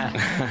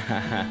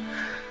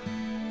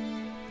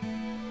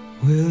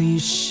 Will you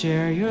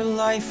share your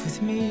life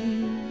with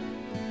me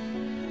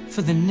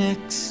for the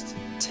next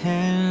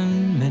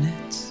 10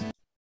 minutes?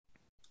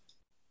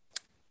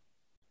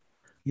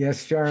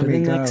 Yes, For Jeremy,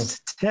 the go.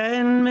 next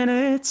 10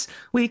 minutes,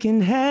 we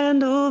can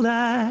handle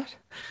that.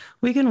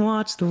 We can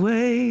watch the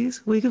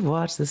waves, we could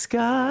watch the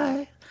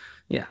sky.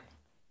 Yeah.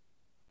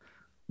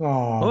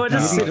 Oh, Or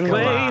just sit and come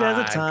wait as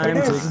the on, time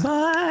come ticks on.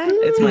 by.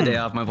 It's my day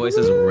off. My voice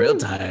is real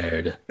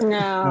tired.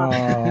 No.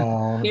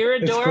 Oh, You're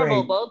it's adorable,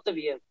 great. both of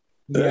you.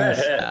 Yes.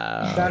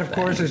 Oh, That, of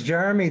course, is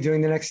Jeremy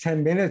doing the next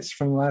 10 minutes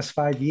from the last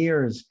 5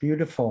 years.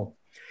 Beautiful.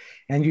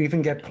 And you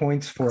even get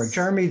points for it.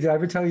 Jeremy, did I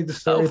ever tell you the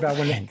story about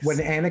when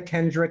Anna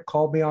Kendrick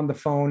called me on the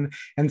phone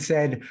and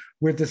said,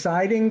 we're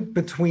deciding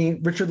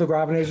between, Richard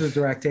LaGravenese was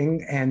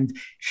directing, and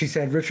she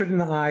said, Richard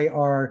and I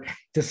are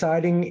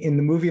deciding in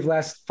the movie of the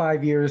last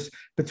 5 years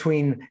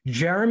between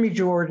Jeremy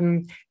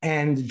Jordan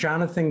and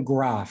Jonathan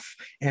Groff.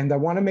 And I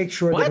want to make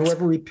sure that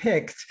whoever we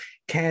picked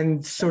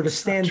can sort of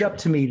stand up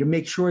to me to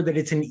make sure that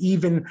it's an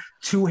even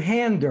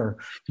two-hander.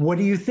 What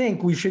do you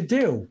think we should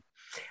do?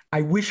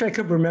 I wish I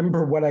could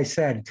remember what I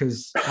said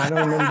because I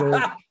don't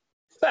remember.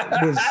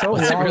 It was so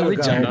Was it long really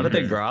ago.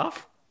 Jonathan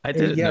Groff? I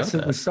didn't know Yes,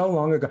 that. it was so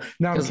long ago.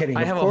 No, I'm 'Cause kidding.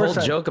 I have Of a whole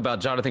course joke about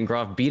Jonathan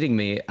Groff beating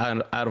me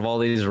out of all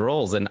these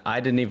roles, and I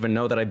didn't even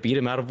know that I beat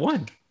him out of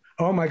one.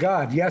 Oh my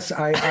God! Yes,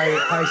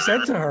 I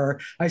said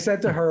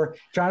to her,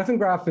 Jonathan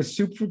Groff is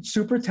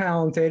super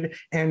talented,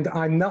 and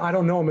I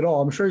don't know him at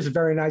all. I'm sure he's a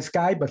very nice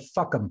guy, but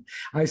fuck him.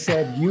 I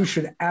said you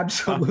should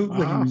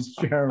absolutely use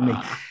Jeremy,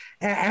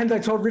 and I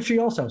told Richie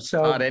also.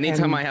 So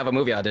Anytime I have a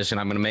movie audition,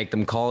 I'm going to make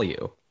them call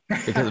you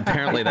because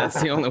apparently that's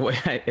the only way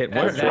it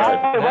works.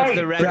 That's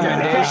the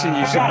recommendation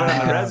you should put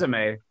on the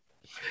resume.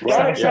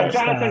 Get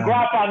Jonathan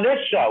Groff on this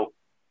show.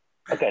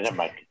 Okay, never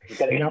mind.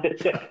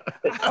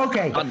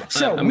 Okay,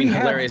 so I mean,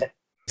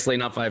 hilariously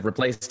enough, I've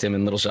replaced him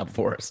in Little Shop of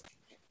Horrors.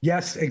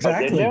 Yes,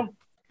 exactly.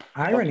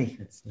 Irony.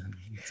 It's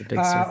a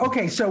big circle.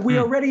 Okay, so we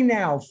are ready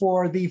now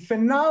for the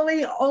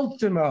finale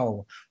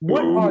ultimo.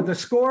 What are the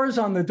scores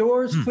on the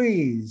doors,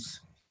 please?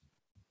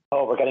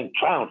 Oh, we're getting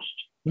trounced.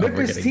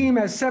 Lippis' team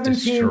has 17,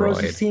 destroyed.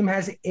 Rosie's team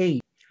has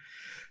 8.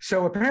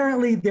 So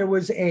apparently there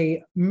was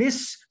a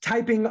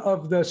mistyping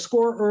of the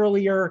score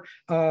earlier.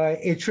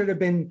 It should have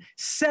been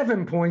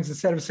 7 points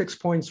instead of 6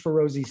 points for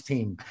Rosie's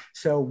team.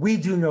 So we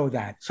do know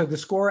that. So the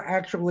score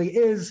actually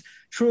is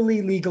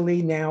truly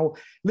legally now.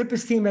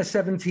 Lippis' team has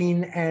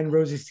 17 and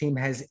Rosie's team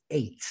has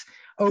 8.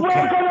 Okay.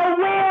 We're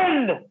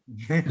gonna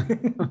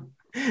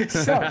win!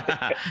 So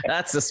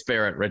That's the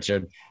spirit,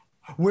 Richard.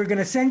 we're going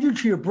to send you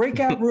to your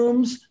breakout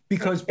rooms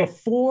because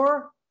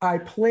before I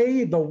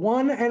play the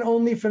one and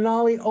only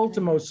finale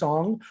ultimo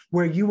song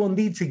where you will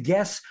need to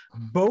guess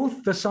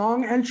both the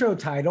song and show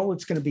title.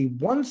 It's going to be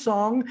one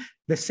song,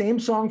 the same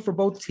song for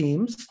both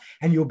teams,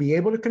 and you'll be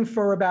able to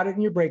confer about it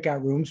in your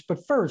breakout rooms.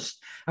 But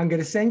first, I'm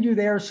going to send you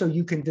there so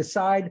you can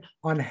decide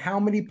on how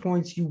many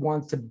points you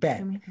want to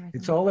bet.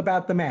 It's all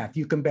about the math.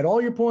 You can bet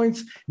all your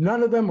points,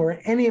 none of them, or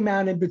any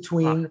amount in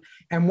between.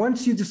 And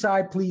once you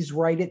decide, please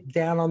write it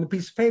down on the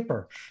piece of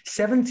paper.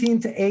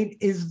 17-8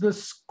 is the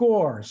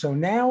score. So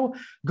now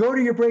go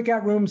to your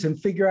breakout rooms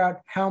and figure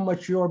out how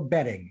much you're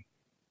betting.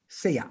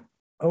 See ya.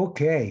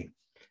 Okay.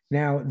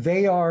 Now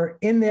they are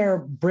in their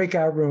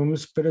breakout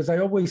rooms, but as I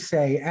always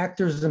say,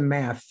 actors and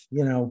math,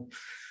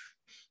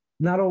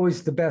 not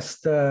always the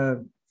best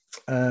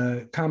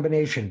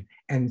combination.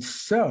 And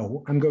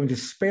so I'm going to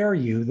spare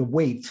you the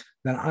wait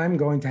that I'm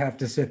going to have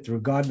to sit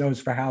through, God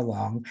knows for how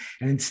long.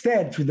 And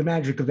instead, through the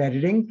magic of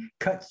editing,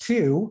 cut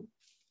to,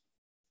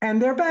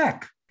 and they're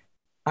back.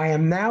 I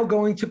am now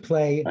going to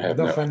play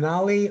the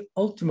finale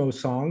ultimo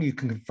song. You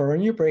can confer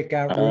in your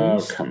breakout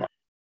rooms. Oh, come on.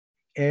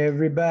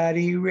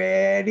 Everybody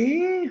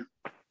ready?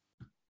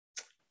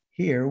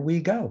 Here we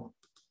go.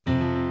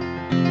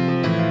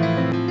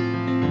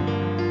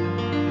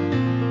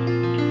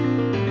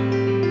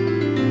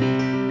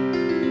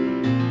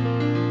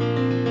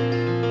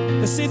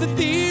 They say that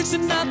these are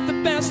not the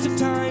best of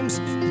times,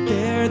 but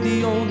they're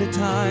the only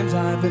times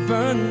I've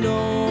ever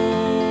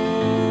known.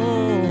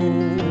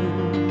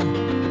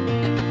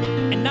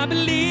 And I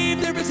believe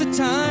there is a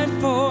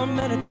time for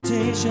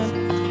meditation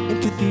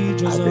in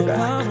cathedrals of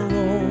our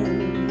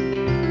own.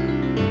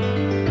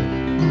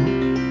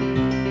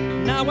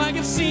 Now I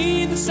can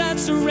see the sad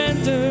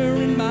surrender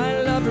in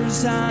my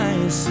lover's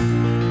eyes,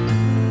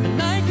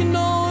 and I can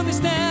only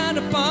stand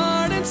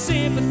apart and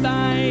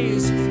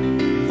sympathize,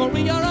 for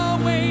we are all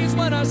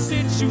what our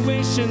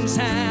situations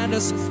hand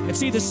us.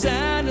 It's either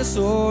sadness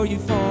or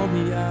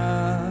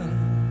euphoria.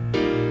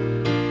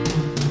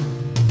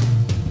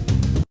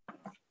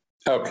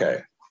 Okay.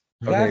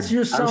 That's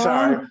your song. I'm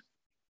sorry.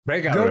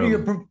 Breakout Go room. to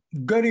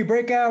your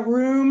breakout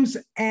rooms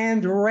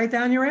and write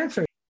down your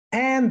answer.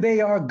 And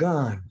they are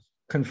gone.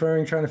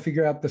 Conferring, trying to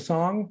figure out the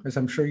song, as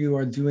I'm sure you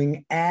are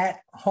doing at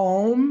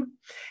home.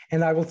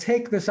 And I will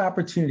take this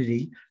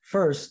opportunity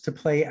first to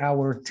play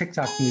our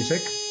TikTok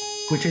music,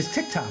 which is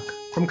TikTok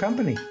from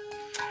Company.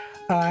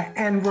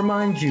 And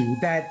remind you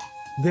that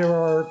there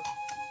are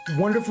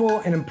wonderful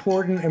and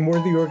important and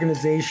worthy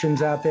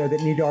organizations out there that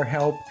need our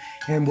help.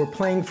 And we're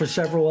playing for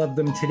several of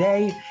them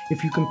today.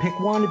 If you can pick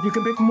one, if you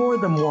can pick more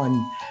than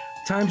one,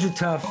 times are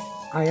tough.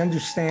 I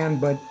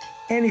understand, but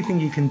anything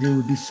you can do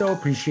would be so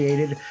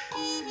appreciated.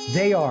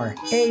 They are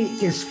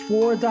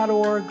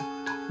aisfor.org,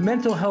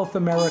 Mental Health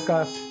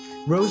America,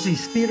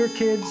 Rosie's Theater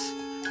Kids,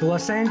 the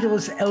Los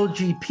Angeles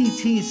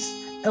LGBT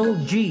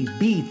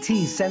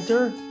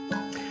Center,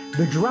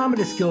 the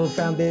Dramatists Guild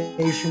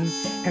Foundation,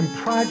 and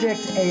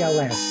Project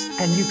ALS.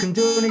 And you can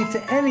donate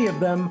to any of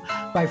them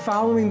by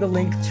following the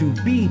link to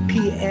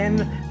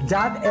bpn.fm/game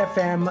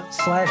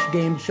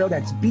show.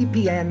 That's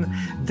bpn.fm/game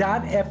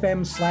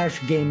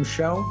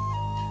show.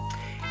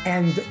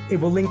 And it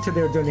will link to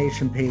their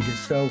donation pages.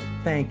 So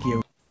thank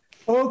you.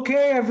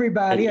 Okay,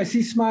 everybody. I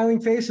see smiling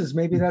faces.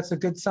 Maybe that's a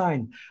good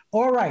sign.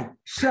 All right.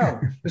 So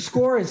the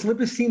score is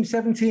Lippis team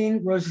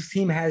 17. Rosie's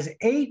team has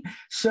 8.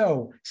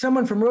 So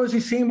someone from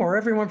Rosie's team or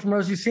everyone from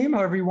Rosie's team,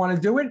 however you want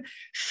to do it,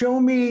 show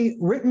me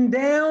written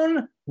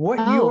down what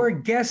your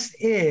guess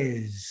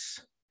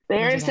is.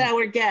 There's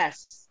our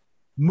guess.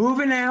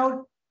 Moving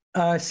out,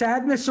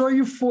 sadness or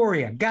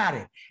euphoria. Got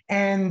it.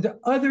 And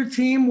other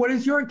team, what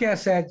is your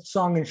guess at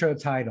song and show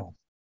title?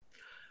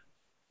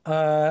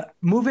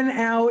 Moving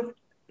out,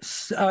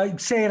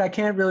 say it, I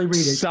can't really read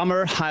it.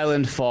 Summer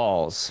Highland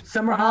Falls.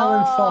 Summer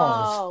Highland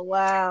Falls. Oh,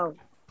 wow.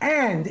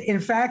 And in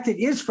fact, it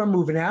is from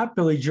Moving Out,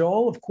 Billy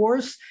Joel, of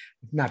course,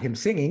 not him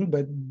singing,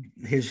 but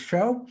his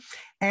show.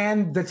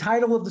 And the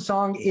title of the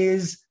song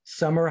is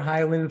Summer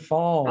Highland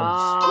Falls.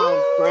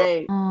 Oh,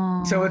 great.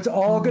 So it's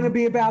all going to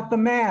be about the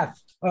math.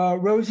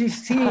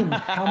 Rosie's team,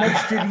 how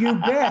much did you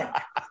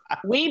bet?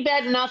 We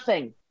bet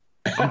nothing.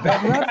 You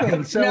bet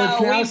nothing. So No,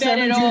 it's now we bet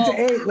it 17 to all.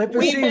 8. Lippis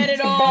We team. bet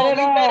it all. We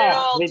bet it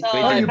all, Tom.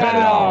 Oh, you bet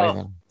it all. We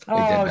did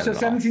Oh, bet so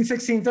it all.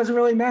 17-16 doesn't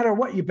really matter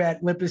what you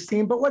bet, Lippis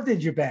team, but what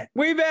did you bet?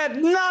 We bet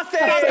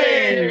nothing.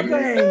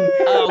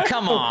 Oh,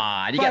 come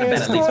on. You got to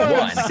bet at least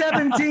one.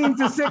 17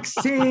 to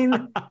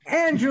 16.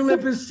 Andrew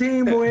Lippis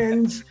team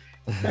wins.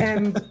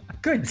 And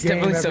good It's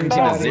game, definitely 17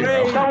 to everybody.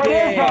 0. So it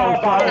is all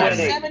about Yeah,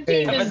 winning.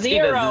 17 to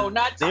 0,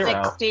 not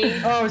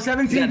 16. Oh,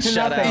 17 Got to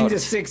shut nothing. out. to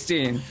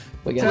 16.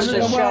 We got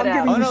Seven- shut well, out. I'm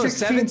giving Oh, you no,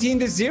 16. 17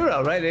 to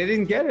 0, right? They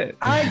didn't get it.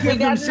 I give them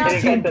got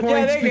 16 nothing. points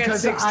Yeah, they get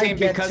because I 16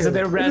 get because to. of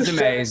their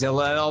resumes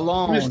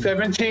alone. It's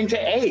 17 to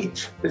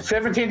 8. It's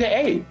 17 to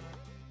 8.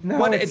 No,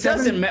 What, it's it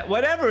doesn't seven- matter.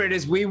 Whatever it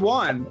is, we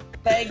won.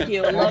 Thank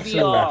you. Love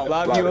you all.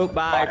 Love you.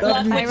 Bye.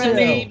 Love you Love you, too.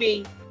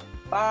 baby.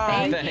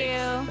 Bye. Thank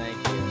you.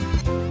 Thank you.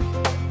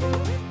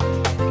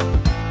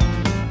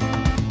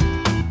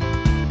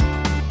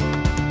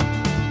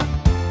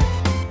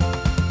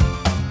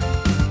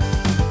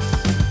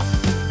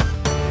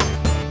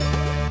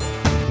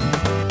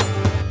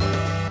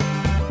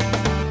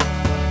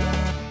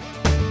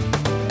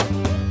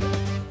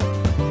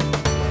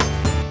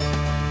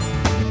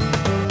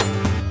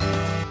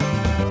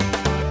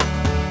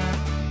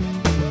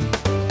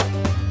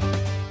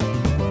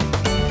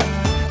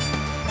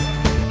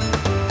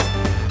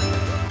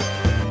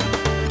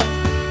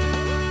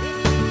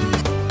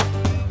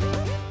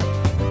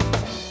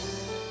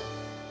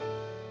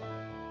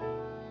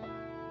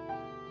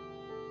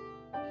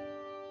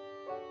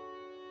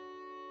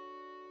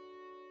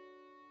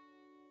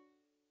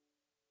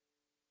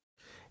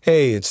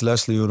 Hey, it's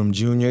Leslie Odom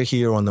Jr.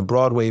 here on the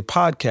Broadway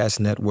Podcast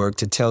Network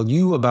to tell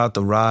you about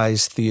the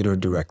Rise Theater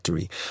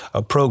Directory,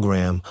 a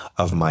program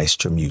of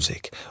Maestro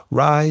Music.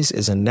 Rise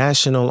is a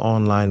national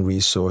online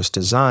resource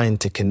designed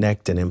to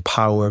connect and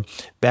empower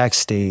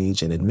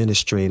backstage and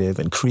administrative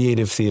and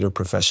creative theater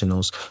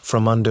professionals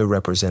from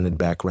underrepresented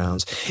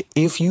backgrounds.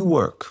 If you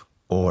work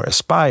or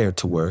aspire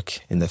to work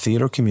in the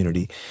theater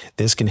community,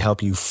 this can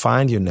help you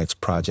find your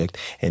next project.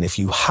 And if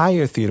you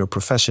hire theater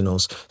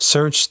professionals,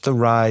 search the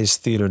Rise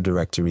Theater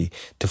Directory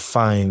to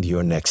find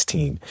your next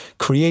team.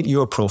 Create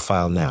your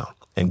profile now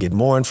and get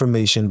more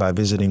information by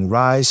visiting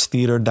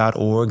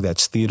risetheater.org.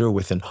 That's theater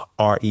with an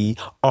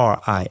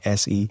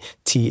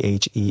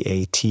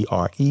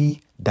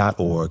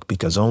RERISETHEATRE.org,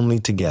 because only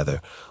together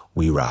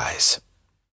we rise.